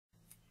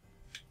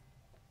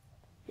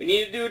We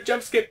need to do a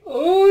jump skip.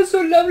 Oh, so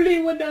lovely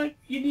and whatnot.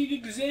 You need to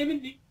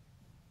examine it.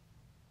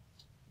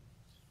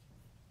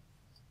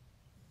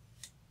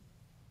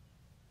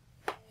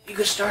 You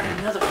could start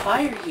another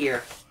fire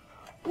here.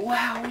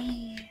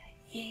 Wowee.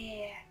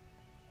 Yeah.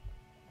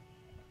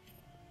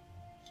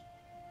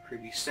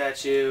 Creepy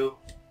statue.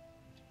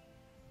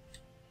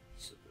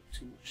 So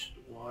too much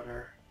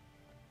water.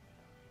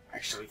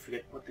 Actually,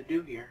 forget what to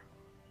do here.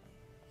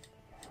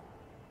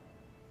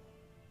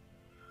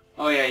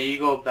 Oh yeah, you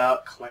go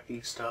about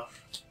collecting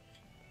stuff.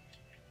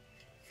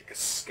 Like a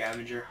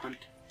scavenger hunt.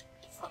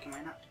 The fuck am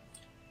I not?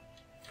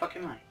 The fuck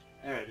am I?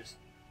 There it is.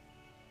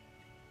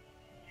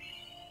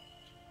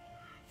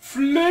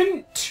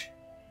 Flint!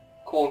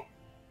 Coal.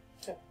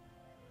 Yeah.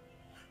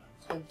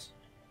 Flint.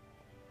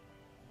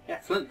 Yeah,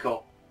 flint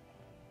coal.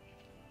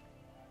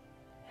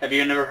 Have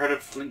you never heard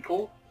of flint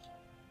coal?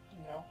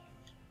 No.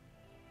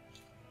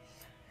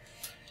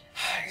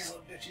 These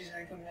little bitches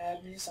ain't coming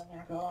at me, so I'm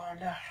gonna go on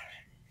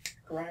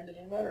grind it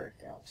another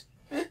account.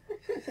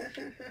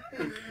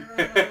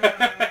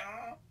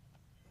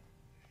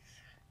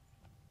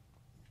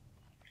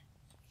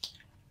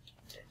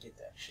 Get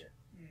that shit.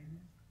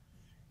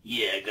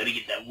 Yeah, gotta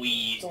get that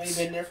weed. It's only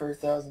been there for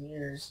 1,000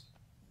 years.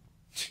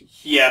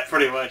 Yeah,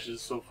 pretty much.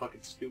 It's so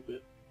fucking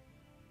stupid.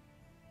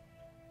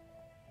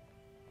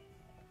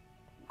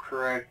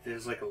 Correct,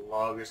 there's like a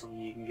log or something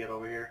you can get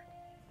over here.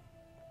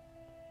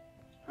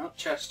 Oh,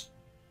 chest.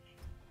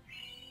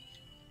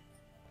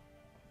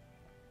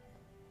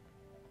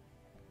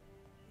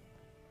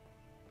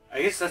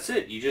 I guess that's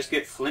it. You just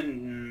get flint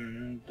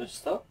and the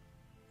stuff?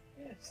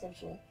 Yeah,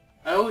 essentially.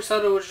 I always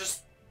thought it was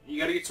just, you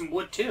gotta get some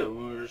wood too.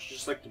 Or it's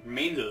just like the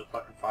remains of the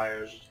fucking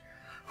fires.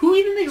 Who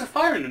even makes a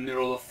fire in the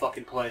middle of the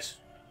fucking place?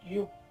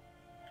 You.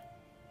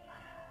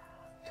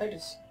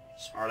 Titus.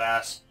 Smart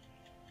ass.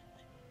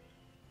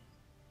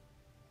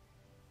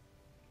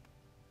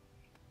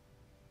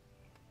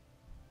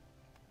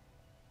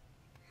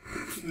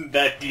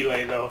 That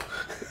delay though.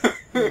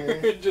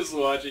 Yeah. Just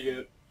watching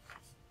it.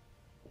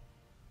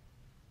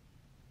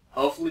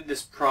 Hopefully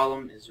this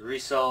problem is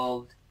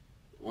resolved.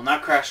 It will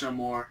not crash no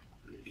more.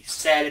 I'm going to be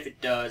sad if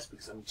it does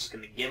because I'm just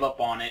going to give up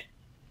on it.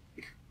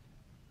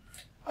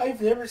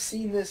 I've never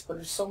seen this, but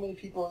there's so many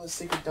people in the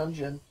secret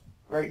dungeon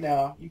right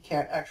now, you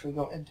can't actually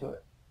go into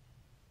it.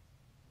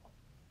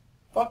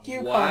 Fuck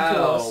you, come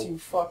to us, you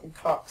fucking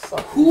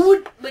cocksuckers. Who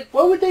would, like,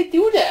 why would they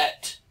do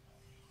that?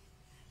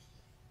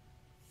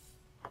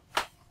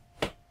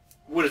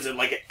 What is it,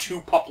 like a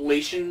 2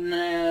 population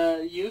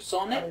use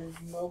on I it?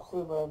 have no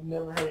clue, but I've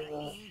never heard of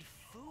that.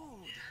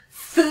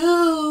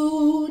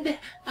 Food!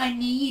 I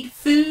need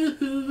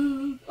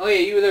food! Oh yeah,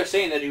 you were there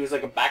saying that he was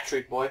like a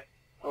Backstreet Boy.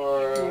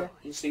 Or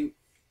instinct.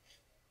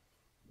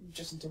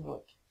 Justin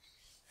Timberlake.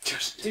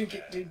 Justin.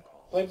 Dude,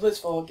 Blade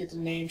Blitzfall, get the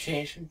name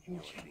changed.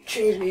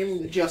 Change the name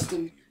to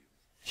Justin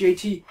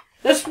JT.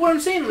 That's what I'm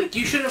saying, like,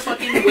 you should have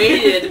fucking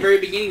waited at the very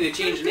beginning to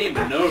change the name,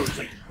 but no, it was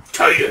like,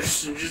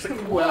 Titus! And just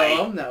like,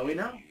 Well, now we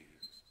know.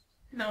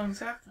 No,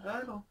 exactly.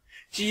 That'll.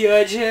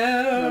 G.I.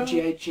 Joe! No,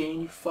 G.I.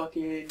 Jane, you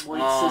fucking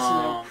white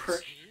cis-male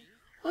prick.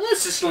 Well,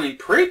 that's just only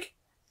prick.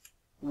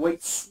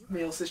 White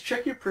male says,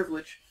 check your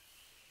privilege.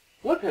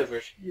 What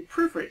privilege? Your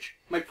privilege.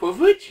 My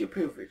privilege? Your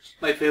privilege.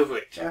 My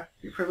privilege. Yeah,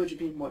 your privilege of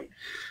being white.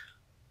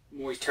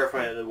 I'm always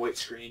terrified of the white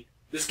screen.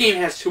 This game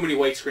has too many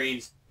white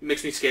screens. It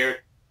makes me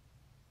scared.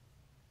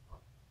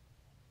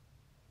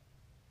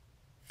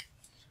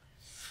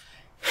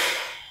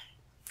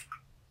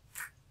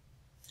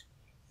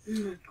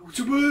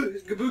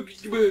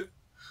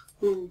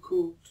 Oh,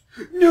 cool.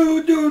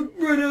 No, don't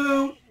run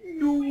out.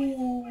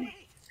 No.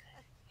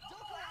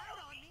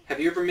 Have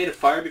you ever made a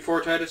fire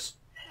before, Titus?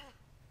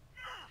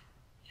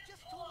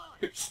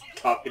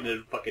 Talking to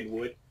the fucking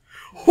wood.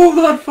 Hold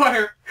on,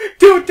 fire!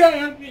 Don't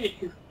die on me!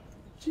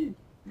 Gee,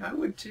 I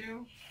would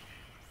too.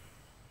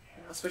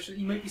 Especially,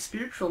 you might be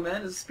spiritual,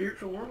 man. It's a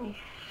spiritual world.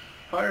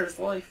 Fire is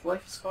life.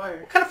 Life is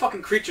fire. What kind of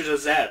fucking creature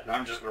does that?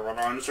 I'm just gonna run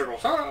around in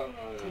circles.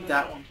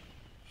 That one.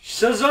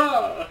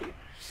 Shazam!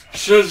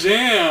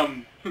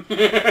 Shazam!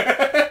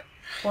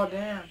 Oh,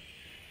 damn.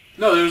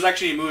 No, there was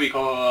actually a movie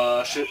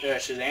called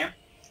Shazam.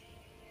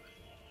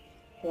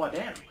 Oh,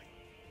 damn.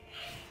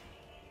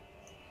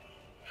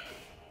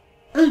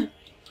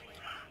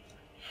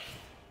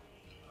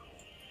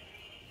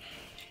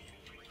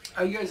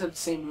 Oh, you guys have the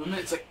same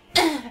movement. It's like,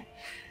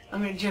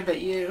 I'm gonna jump at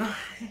you.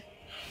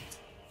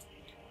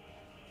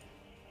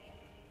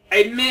 I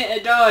admit I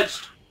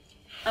dodged.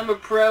 I'm a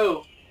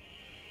pro.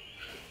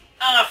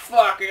 Ah,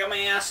 fuck, I got my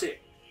ass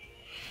hit.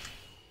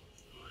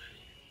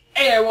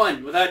 Hey, I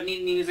won without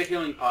needing to use a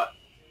healing pot.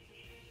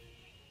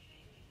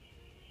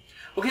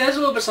 Okay, that's a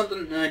little bit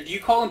something. Do you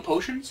call them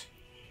potions?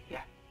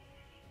 Yeah.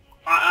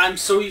 I'm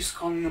so used to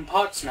calling them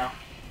pots now.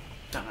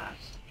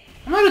 Dumbass.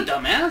 I'm not a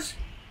dumbass.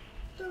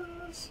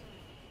 Dumbass.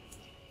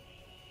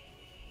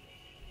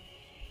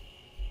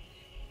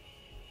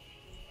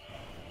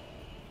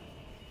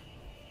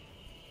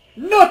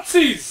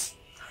 Nazis!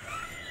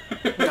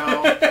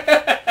 No.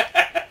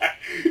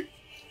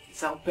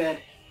 It's out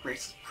bed.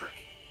 Racist prick.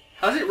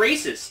 How's it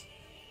racist?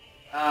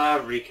 Ah,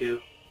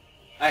 Rikku.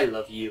 I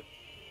love you.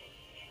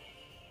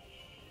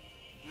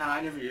 Nah,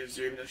 I never used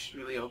her even though she's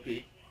really OP.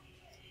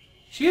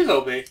 She is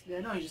OP. Yeah,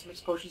 no, he just makes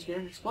potions here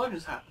and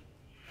explosions happen.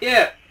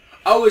 Yeah.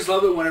 I always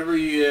love it whenever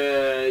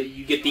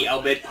you get the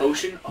Albed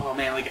potion. Oh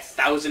man, like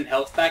 1,000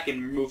 health back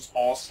and removes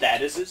all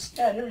statuses.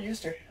 Yeah, I never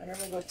used her. I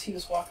never go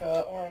Tia's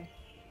Waka Orin.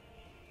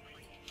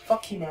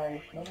 Fuck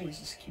Kimari. Nobody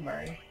uses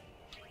Kimari.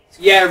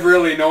 Yeah,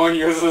 really, no one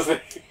uses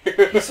it.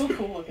 He's so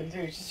cool looking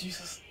too, he's just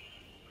useless.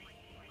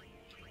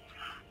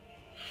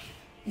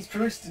 He's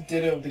pretty much the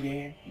ditto of the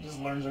game. He just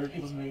learns other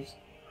people's moves.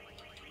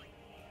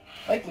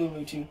 I like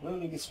Lulu too.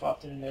 Lulu gets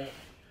swapped in and out.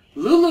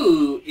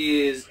 Lulu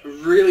is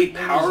really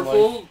Lulu's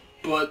powerful,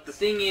 but the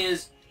thing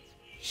is,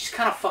 she's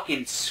kind of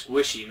fucking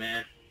squishy,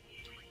 man.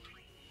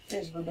 Yeah,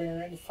 just bring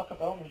her in to fuck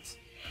up elements.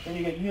 Then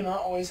you get Yuna,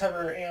 always have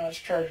her Aeons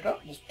charged up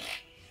and just...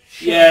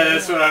 Yeah,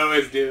 that's what I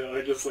always do.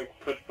 I just like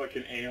put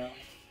fucking A on.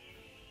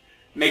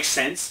 Makes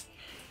sense.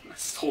 I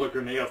stole a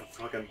grenade off a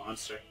fucking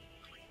monster.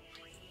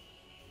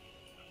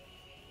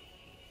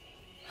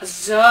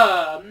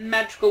 Huzzah!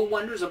 Magical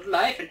wonders of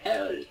life and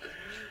hell.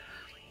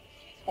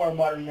 Or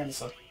modern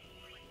medicine.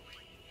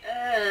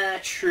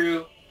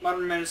 True.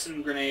 Modern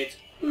medicine grenades.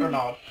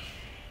 Grenade.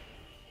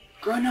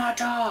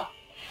 Granada!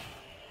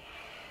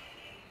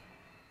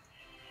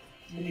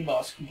 Mini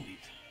boss complete.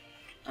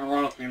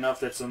 Ironically enough,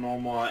 that's a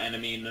normal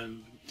enemy in the...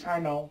 I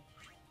know.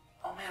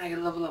 Oh man, I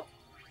gotta level up.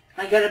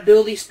 I got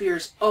ability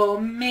spears. Oh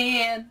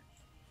man!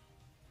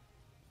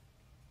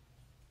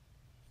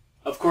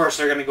 Of course,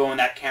 they're gonna go in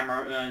that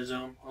camera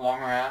zoom along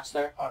her ass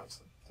there.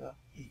 Obviously. What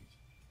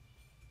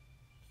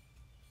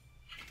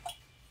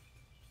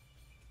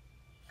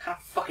kind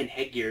of fucking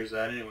headgear is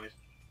that, anyways?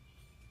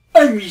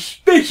 I'm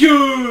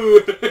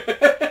special!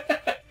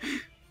 That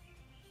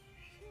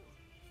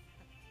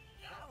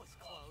was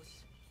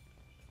close.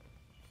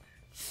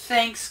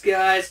 Thanks,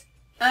 guys.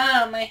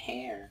 Ah, my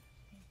hair.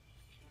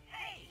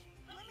 Hey,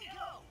 let me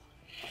go.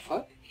 The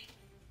fuck?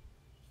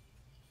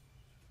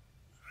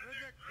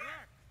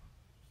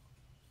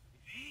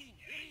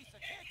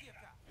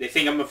 They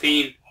think I'm a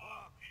fiend.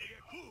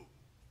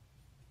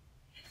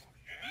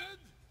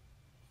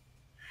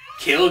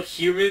 Kill a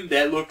human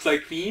that looks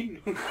like fiend?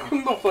 What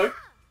the fuck?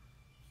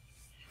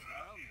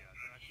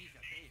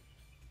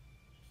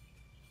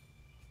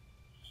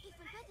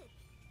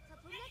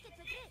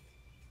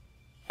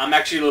 I'm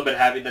actually a little bit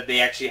happy that they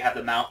actually have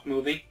the mouth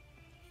moving.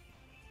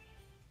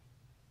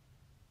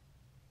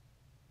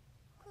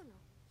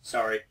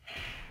 Sorry.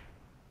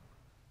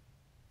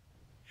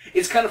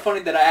 It's kind of funny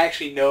that I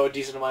actually know a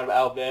decent amount of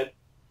Albed.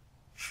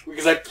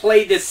 Because I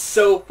played this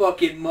so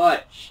fucking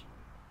much.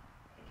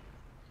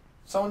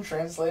 Someone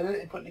translated it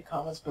and put in the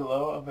comments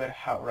below about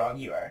how wrong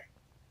you are.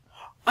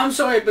 I'm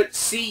sorry, but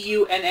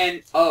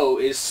C-U-N-N-O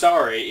is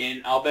sorry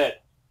in Albed.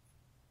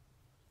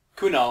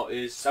 Kuno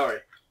is sorry.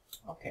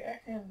 Okay,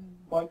 and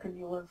why couldn't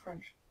you learn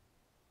French?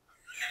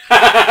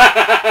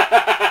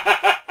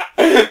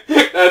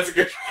 That's a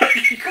good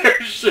fucking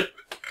question.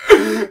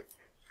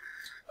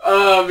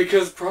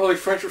 Because probably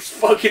French was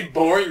fucking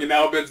boring and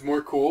Albed's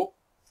more cool.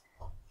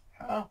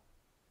 How?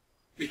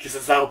 Because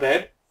it's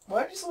Albed.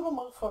 Why are these little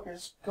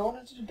motherfuckers going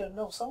into the dungeon?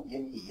 No, someone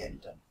give me a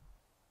Yeti done.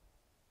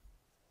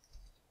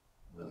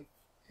 Really?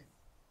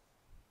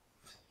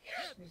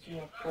 Makes me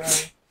want to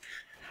cry.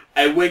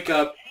 I wake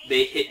up,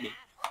 they hit me.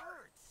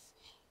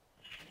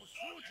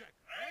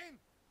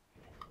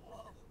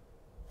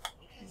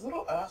 These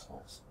little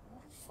assholes.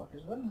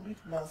 Motherfuckers, what did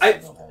leave them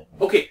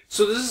Okay,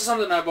 so this is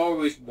something I've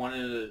always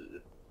wanted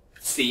to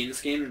see in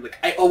this game. Like,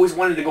 I always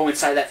wanted to go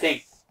inside that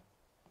thing.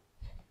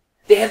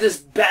 They have this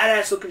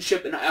badass looking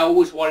ship and I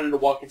always wanted to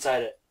walk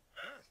inside it.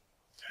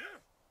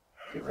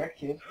 Get wrecked,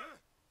 kid.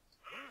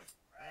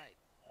 Right,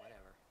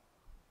 whatever.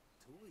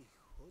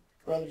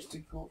 Brother's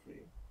too cool for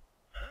you.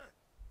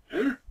 I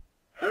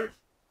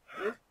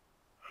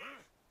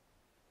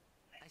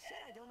said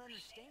I don't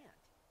understand.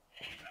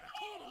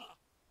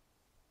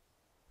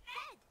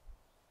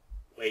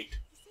 Wait.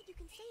 You said you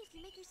can say if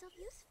you make yourself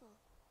useful.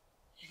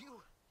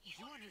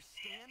 You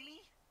understand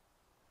me?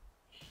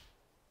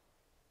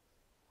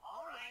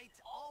 Alright,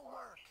 I'll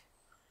work.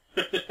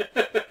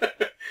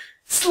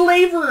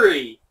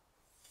 Slavery!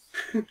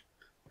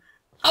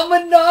 I'm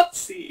a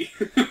Nazi!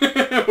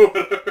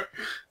 Whatever.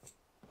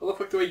 How the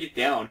fuck do I get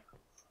down?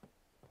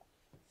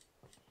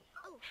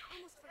 Oh,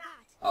 almost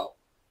forgot. Oh.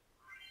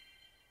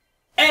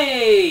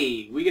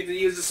 Hey! We get to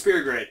use the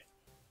spear grid.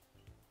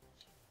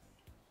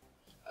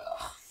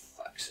 Ugh,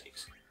 fuck's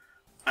sakes.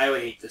 I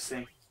hate this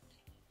thing.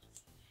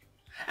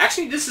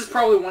 Actually, this is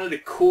probably one of the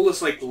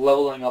coolest, like,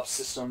 leveling up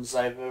systems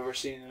I've ever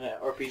seen in an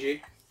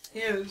RPG.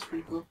 Yeah, that's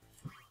pretty cool.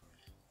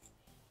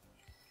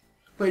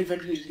 But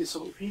eventually you get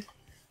so OP.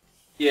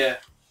 Yeah.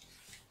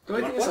 The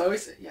only thing is What? I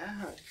always say, yeah,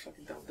 I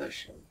fucking done with that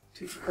shit. I'm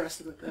too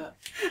depressed about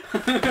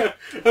that.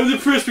 I'm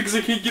depressed because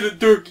I can't get a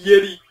Dark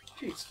Yeti.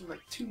 Dude, it's been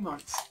like 2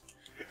 months.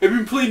 I've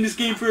been playing this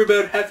game for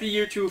about half a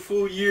year to a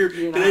full year,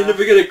 Year and and a I half.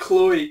 never got a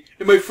Chloe,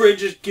 and my friend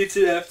just gets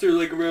it after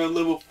like around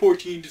level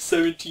 14 to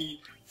 17.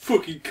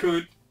 Fucking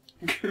cunt.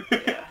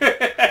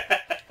 Yeah.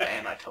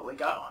 And I totally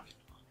got one.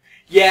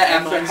 Yeah,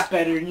 And mine's after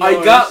better than I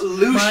yours. got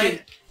Lucian.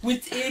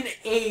 Within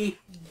a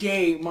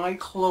day, my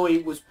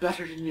Chloe was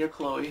better than your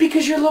Chloe.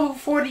 Because you're level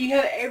 40, you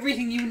have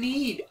everything you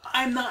need.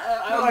 I'm not...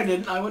 No, I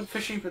didn't. I went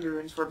fishing for the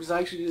runes for it because I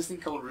actually did this thing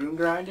called rune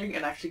grinding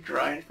and actually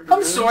grind for the I'm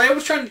runes. sorry, I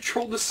was trying to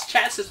troll this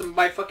chat system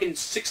by fucking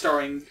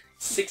 6-starring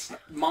 6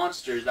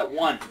 monsters at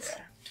once.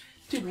 Yeah.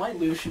 Dude, my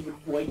Lucian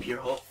would wipe your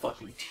whole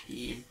fucking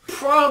team.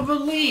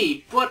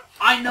 Probably, but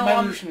I know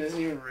My Lucian isn't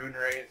even rune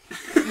right.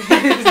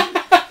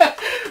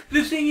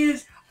 The thing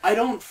is, I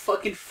don't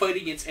fucking fight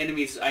against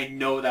enemies I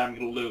know that I'm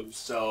gonna lose,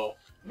 so...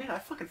 Man, I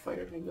fucking fight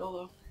everything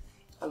though.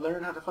 I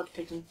learned how to fucking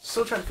take them.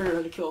 Still trying to figure out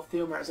how to kill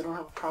Theomars. I don't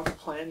have a proper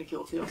plan to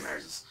kill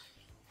Theomars.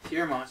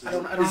 Tier monsters. I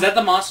don't Is that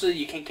the monster that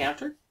you can't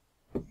counter?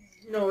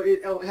 No,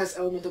 it has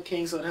Elemental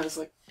King, so it has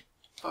like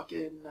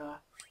fucking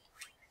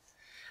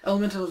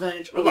Elemental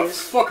Advantage. Where the always.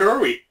 fuck are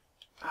we?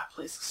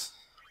 Places.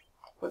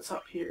 What's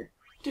up here?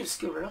 Dude,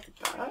 skill right off the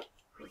bat.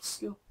 What's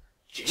skill?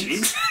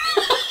 James?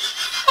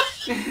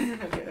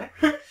 Okay.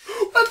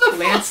 What the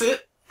Lance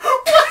it.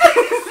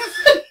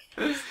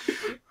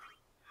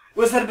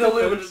 What's that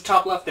ability with the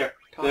top left there?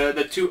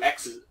 The 2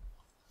 X's.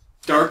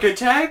 Dark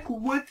attack?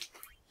 What?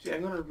 Dude,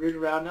 I'm gonna read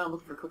around now. I'm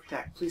looking for quick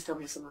attack. Please tell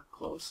me somewhere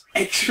close.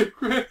 Extra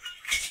grip.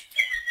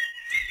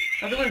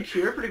 I can learn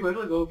cure pretty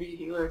quickly. Go be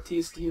healer. T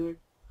is healer.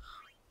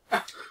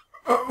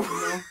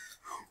 Oh,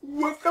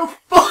 what the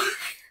fuck?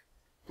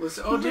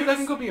 Listen, oh, dude, I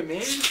can go be a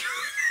mage.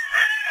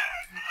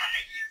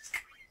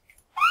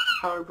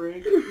 Power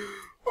break.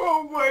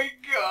 Oh my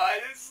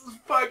god, this is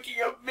fucking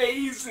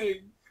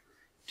amazing.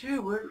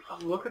 Dude,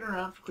 I'm looking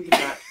around for quick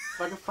attack.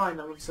 If I can find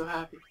them, I'm so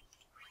happy.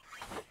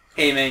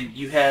 Hey man,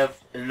 you have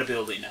an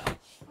ability now.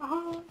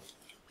 Uh-huh.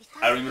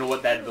 I don't even know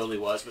what that ability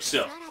was, but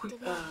still. Quick,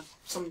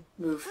 some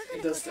move.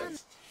 It does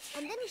things.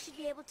 And then we should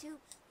be able to...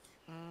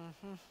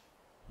 Mm-hmm.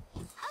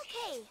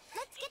 Okay,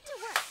 let's get to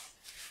work.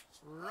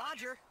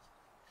 Roger.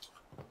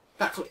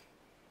 Backflip.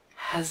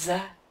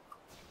 Huzzah.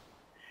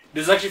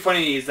 What's actually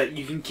funny is that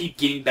you can keep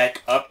getting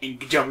back up and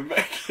jumping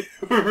back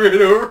over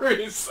and over.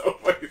 It's so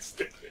fucking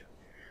stupid.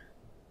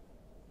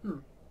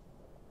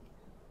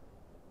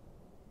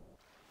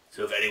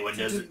 So if anyone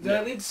doesn't... Did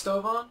I leave the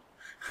stove on?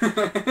 We'll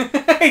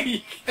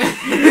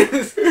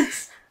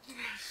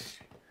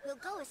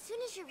go as soon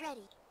as you're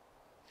ready.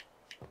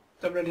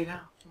 I'm ready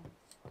now.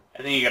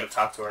 I think you gotta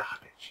talk to her.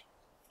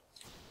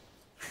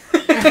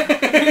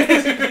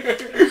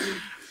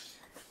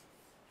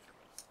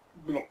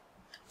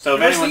 So if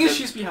The worst anyone thing is does-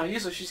 she's behind you,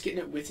 so she's getting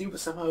it with you, but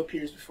somehow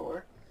appears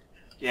before.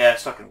 Yeah,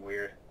 it's fucking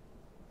weird.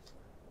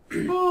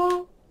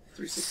 Oh,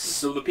 360.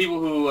 So the people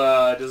who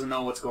doesn't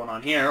know what's going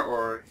on here,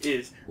 or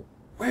is...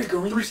 We're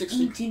going 360.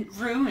 to ancient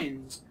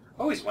ruins.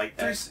 Always like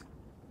that.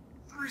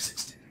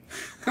 360.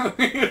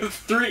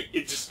 3,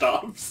 it just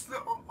stops.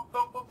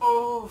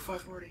 Oh,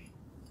 540.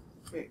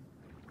 Wait.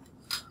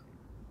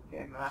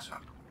 Yeah, no, that's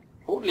wrong.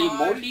 Holy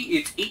moly,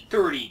 it's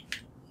 8:30.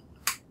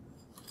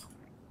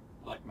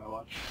 I like my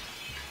watch.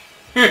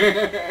 Why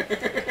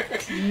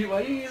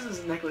do you use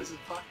this necklace as a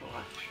pocket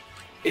watch?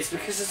 It's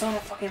because it's on a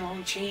fucking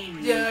long chain.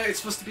 Yeah, it's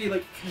supposed to be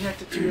like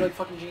connected to your like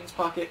fucking jeans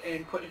pocket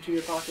and put into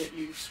your pocket,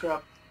 you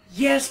scrub.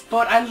 Yes,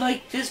 but I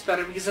like this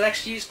better because it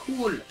actually is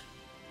cool.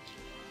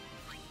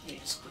 Yeah,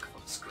 just click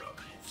on scrub.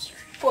 Hipster.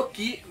 Fuck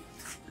you.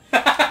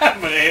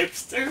 I'm a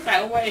hipster.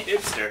 How am I a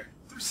hipster?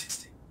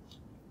 360.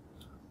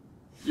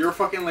 You're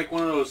fucking like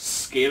one of those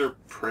skater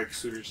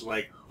pricks who are just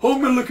like, oh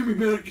man, look at me,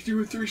 man, I can do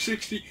a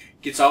 360.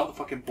 Gets off the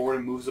fucking board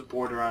and moves the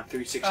board around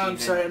 360. I'm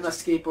sorry, I'm not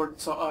skateboarding,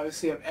 so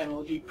obviously I'm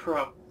MLG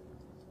Pro.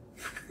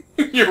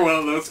 You're one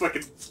of those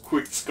fucking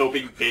quick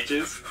scoping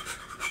bitches.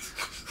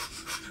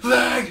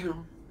 Flag!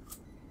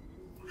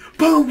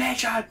 Boom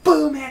headshot!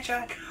 Boom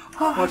headshot!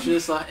 Oh. Watch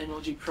this,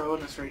 MLG Pro,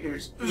 and this right here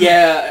is...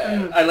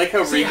 Yeah, I like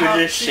how See Rikku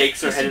just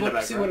shakes her head in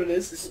the See what background. it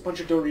is? It's a bunch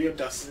of Dorito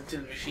dust into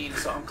the machine,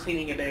 so I'm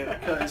cleaning it out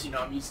because, you know,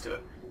 I'm used to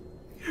it.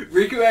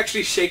 Rikku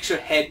actually shakes her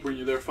head when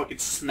you're there fucking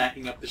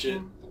smacking up the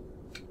shit.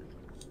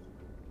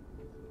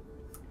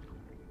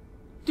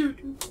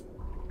 Doo-doo.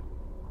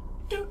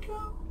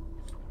 Doo-doo.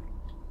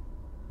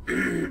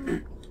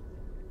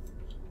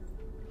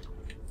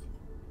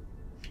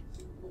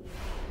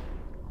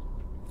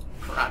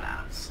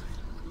 Piranhas.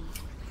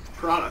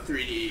 Piranha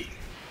 3D.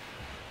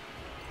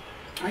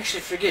 I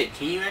actually forget,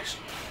 can you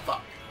actually...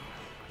 Fuck.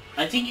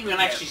 I think you can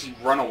actually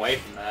run away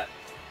from that.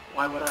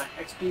 Why would I?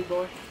 XP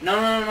boy? No,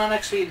 not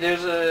actually.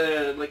 There's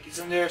a... Like,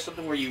 isn't there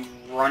something where you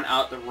run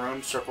out the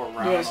room, circle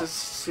around? Yes,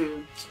 it's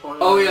to spoil.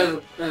 Oh yeah,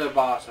 the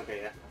boss,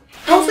 okay, yeah.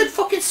 How's that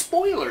fucking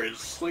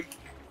spoilers? Like,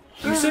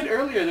 you said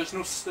earlier there's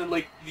no...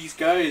 Like, these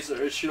guys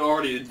should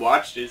already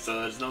watched it, so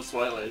there's no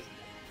spoilers.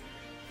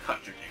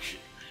 Contradiction.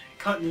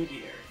 Continuity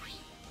errors.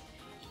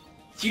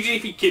 Usually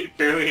if you get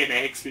barely an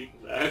XP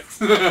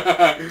for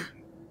that.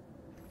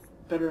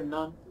 Better than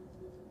none.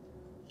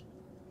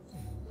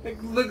 Like,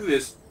 look at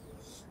this.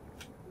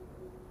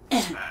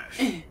 Smash.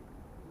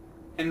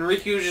 And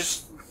Rikku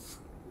just...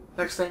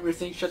 Next time your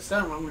thing shuts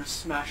down, I'm gonna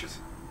smash it.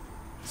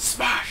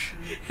 Smash!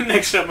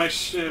 Next time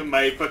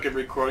my fucking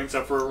recording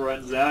software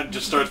runs down and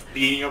just starts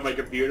beating up my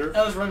computer.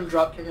 I was running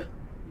dropkick it.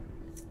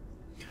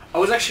 I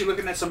was actually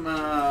looking at some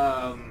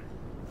a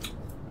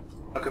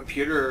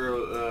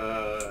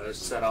computer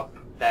setup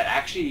that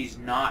actually is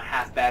not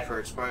half bad for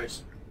its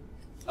price.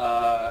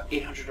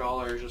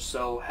 $800 or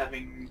so,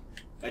 having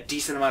a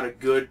decent amount of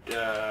good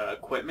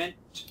equipment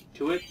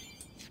to it,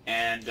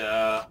 and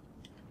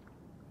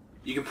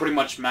you can pretty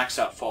much max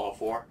out Fallout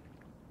 4.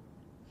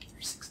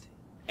 360.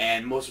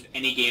 And most of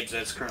any games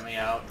that's currently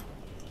out.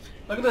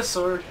 Look at this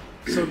sword.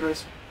 So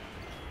graceful.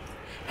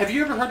 Have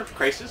you ever heard of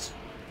Crysis?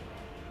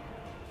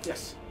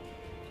 Yes.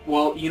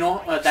 Well, you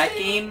know that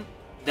game.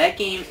 That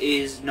game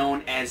is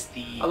known as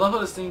the. I love how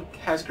this thing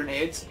has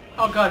grenades.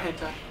 Oh god,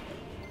 hentai.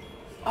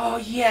 Oh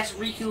yes,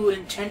 Rikku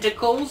and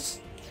tentacles.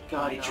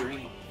 God, My no.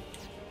 dream.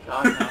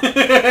 God,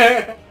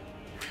 no.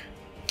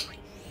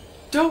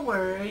 Don't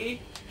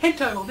worry.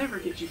 Hentai will never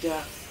get you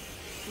down.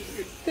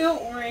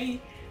 Don't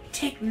worry.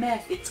 Take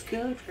meth. It's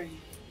good for you.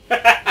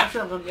 I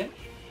feel them again.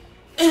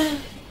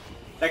 It's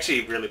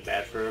actually really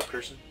bad for a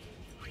person.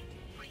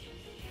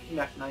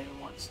 Not even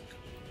once.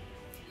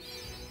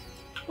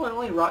 Well, it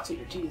only rots at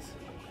your teeth.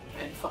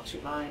 And fucks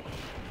your mind.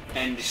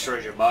 And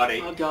destroys your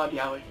body. Oh god,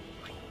 Yowie.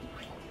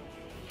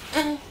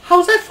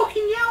 How's that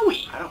fucking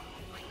Yowie? I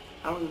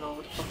don't even know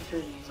what the fucking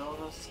term means. All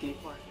of us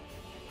skateboard.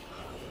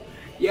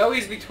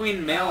 Yowie's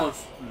between male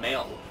and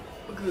male.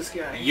 Look at this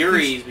guy.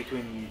 Yuri's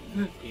between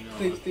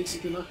female. Thinks he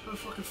can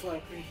fucking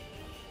fly me.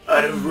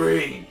 Out of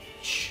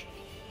range.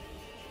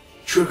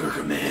 Trigger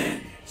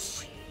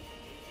commands.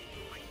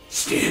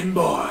 Stand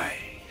by.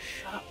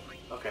 Shut up.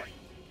 Okay.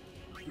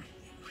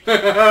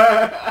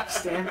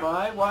 Stand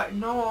by? Why?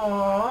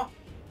 No.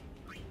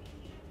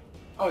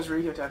 Oh, it's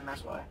Rikku attacking,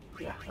 that's why.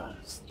 Yeah,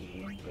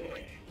 stand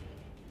by.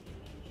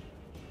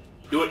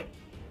 Do it.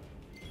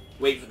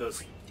 Wait for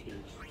those tears.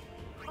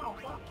 Oh,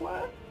 fuck,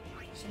 what?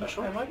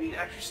 Special? Am I being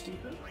extra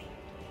stupid?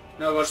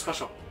 No, go to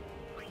special.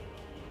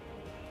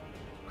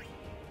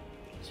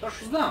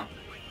 Special's down.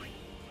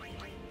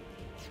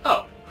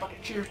 Oh. Fucking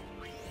cheers.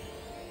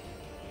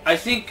 I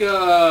think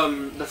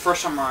the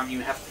first time around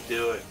you have to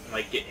do it,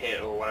 like get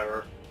hit or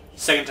whatever.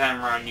 Second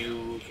time around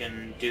you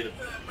can do the...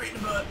 Right in the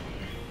butt.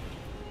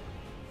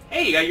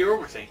 Hey, you got your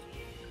over thing.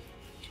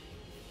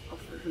 Oh,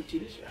 for who?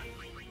 Titus? Yeah.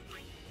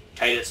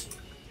 Titus.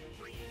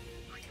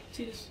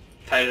 Titus.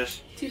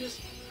 Titus. Titus.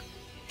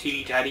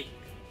 Titty Tatty.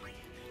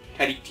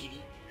 Tatty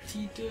Titty.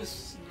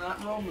 Titus,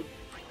 not Roman.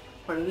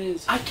 But it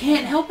is. I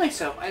can't help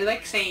myself. I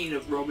like saying a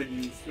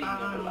Roman thing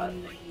a lot.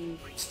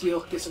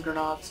 Steal, get some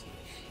grenades.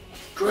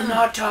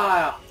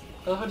 Granata!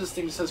 I love how this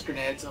thing just has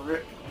grenades over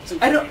it.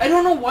 I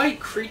don't know why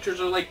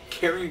creatures are like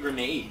carrying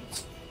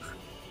grenades.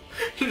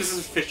 This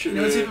is picture. You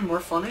know what's even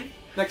more funny?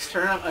 Next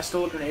turn, I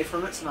stole a grenade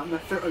from it, so now I'm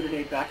gonna throw a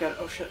grenade back at it.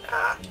 Oh shit!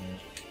 Ah.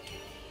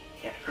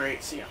 Yeah,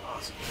 great. See, I'm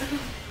awesome.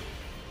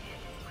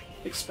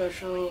 Big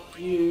special,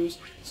 use.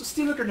 So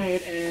steal a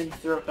grenade and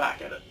throw it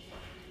back at it.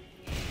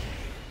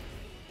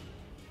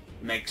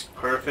 Makes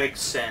perfect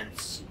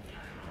sense.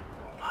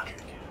 Logic.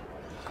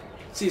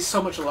 See,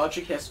 so much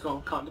logic he has to go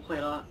and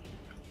contemplate on.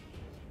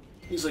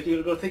 He's like, you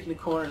gotta go think in the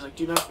corner. He's like,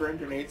 do not burn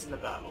grenades in the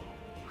battle.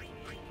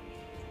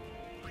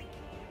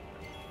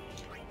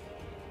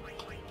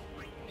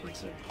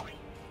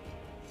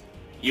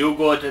 You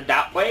go to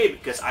that way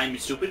because I'm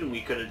stupid and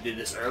we could have did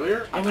this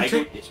earlier. I'm And gonna I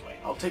go take- this way.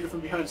 I'll take it from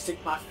behind and stick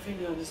my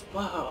finger on his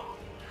bow.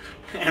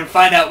 And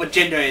find out what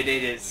gender it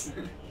is.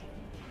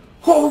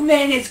 Oh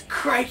man, it's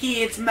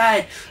crikey, it's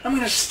mad. I'm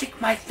gonna stick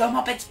my thumb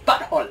up its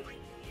butthole.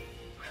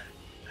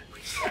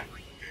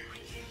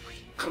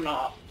 Come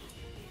on.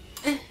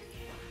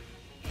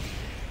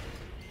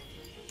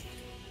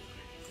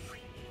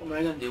 What am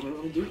I gonna do? What am I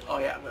gonna do? Oh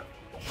yeah, I'm gonna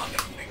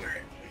finger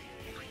it.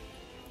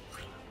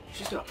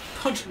 She's gonna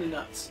punch me in the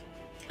nuts.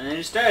 And then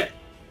it's dead.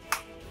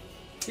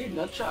 Dude,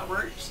 nut shot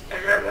works. All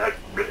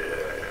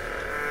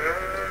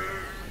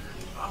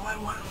I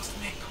wanted was to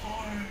make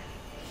corn.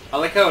 I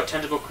like how a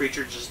tentacle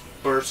creature just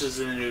bursts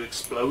into an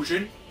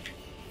explosion.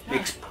 Yeah.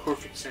 Makes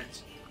perfect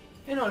sense.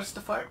 You know, just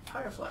the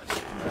fireflies.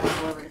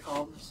 Whatever you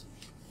call them.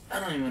 I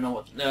don't even know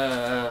what...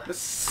 The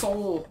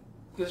soul.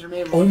 Because they're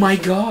made of Oh my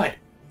electricity. god!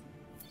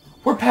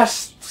 We're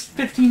past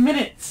 15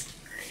 minutes!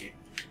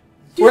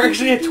 We're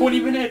actually at 20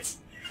 minutes!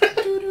 Where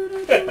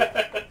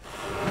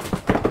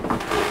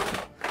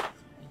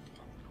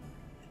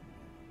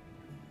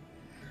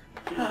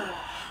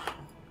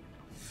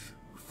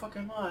the fuck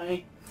am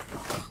I?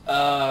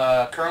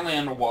 Currently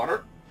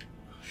underwater.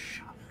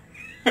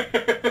 Let's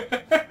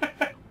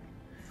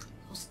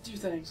do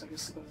things. I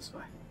guess to go this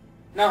way.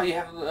 No, you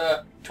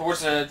have,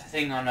 towards the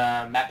thing on,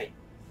 mapping.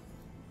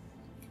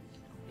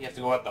 You have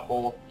to go up the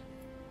hole.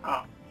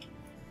 Oh.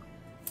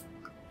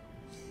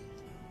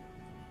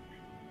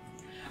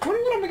 I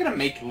wonder what I'm gonna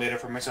make later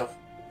for myself.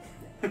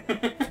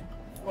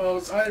 Well,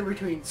 it's either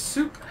between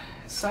soup,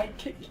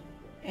 sidekick,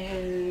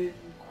 and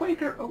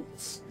Quaker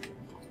Oats.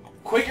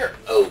 Quaker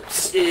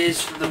Oats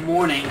is for the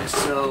morning,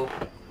 so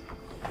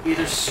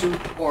either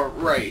soup or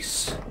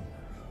rice.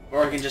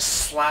 Or I can just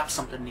slap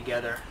something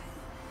together.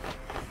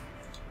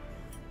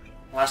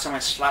 Last time I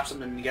slapped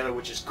something together,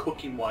 which is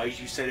cooking-wise,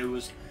 you said it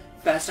was...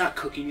 That's not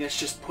cooking, that's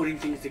just putting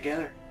things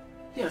together.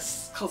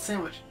 Yes, it's called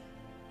sandwich.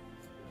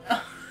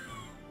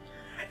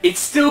 It's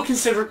still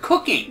considered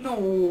cooking.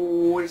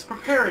 No, it's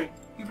preparing.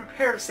 You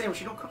prepare a sandwich,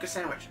 you don't cook a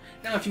sandwich.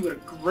 Now if you would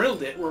have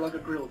grilled it, or like a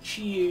grilled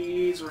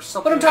cheese, or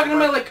something But I'm talking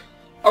like about like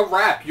a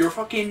wrap. You're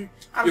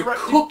you're wrap-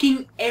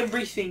 cooking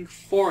everything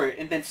for it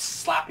and then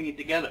slapping it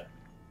together.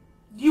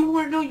 You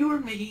were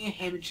making a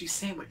ham and cheese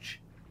sandwich.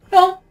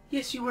 No,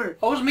 Yes, you were.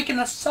 I was making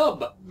a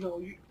sub. No,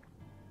 you...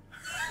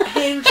 A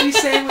ham and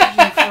cheese sandwich,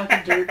 you fucking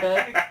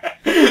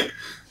dirtbag.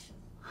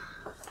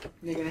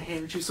 Making a ham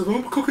and cheese sandwich.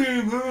 I'm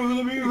cooking!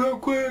 Let me real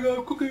quick,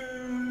 I'm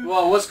cooking!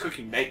 Well, I was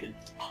cooking bacon.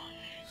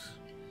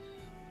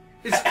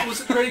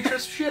 Was it ready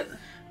crisp shit?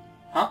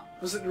 Huh?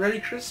 Was it ready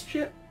crisp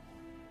shit?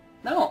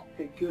 No,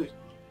 Okay, good.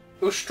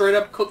 it was straight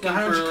up cooking Now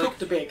how for did you like, cook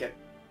the bacon?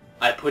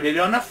 I put it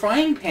on a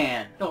frying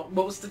pan. No,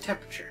 what was the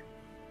temperature?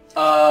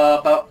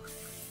 About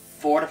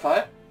 4 to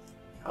 5.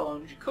 How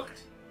long did you cook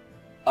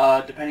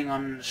it? Depending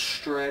on the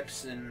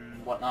strips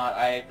and whatnot,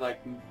 I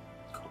like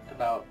cooked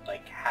about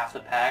like half the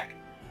pack,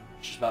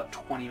 which is about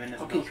 20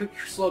 minutes. Okay, you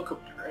slow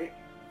cooked it, right?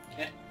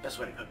 Yeah. Best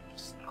way to cook it.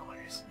 Just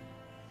hilarious.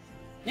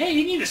 Yeah,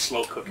 you need to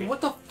slow cook it.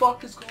 What the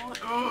fuck is going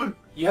on?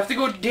 You have to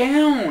go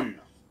down.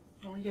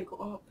 No, you gotta go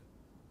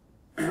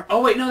up.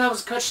 Oh wait, no, that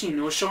was a cutscene.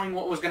 It was showing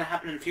what was going to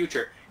happen in the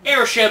future.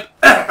 Airship!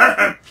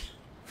 That's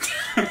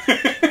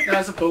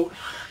a boat.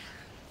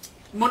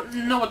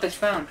 No, what they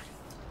found.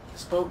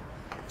 This boat.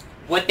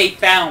 What they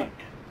found.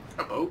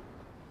 A boat?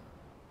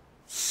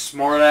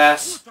 Smart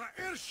ass.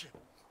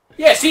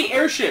 Yeah, see,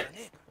 airship.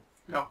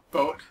 No,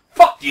 boat.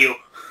 Fuck you.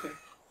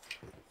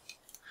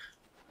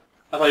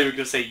 I thought you were going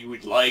to say you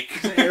would like.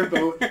 It's an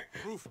airboat.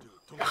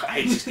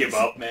 I just give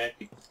up, man.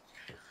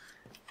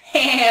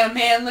 Yeah,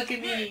 man, look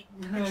at me.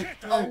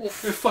 Oh, They're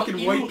fuck fucking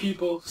you. white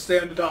people. Stay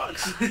on the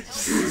docks.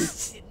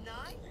 Didn't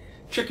I?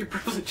 Check your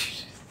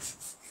privileges.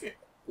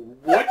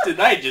 What did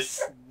I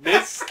just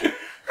miss?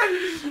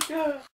 Yeah.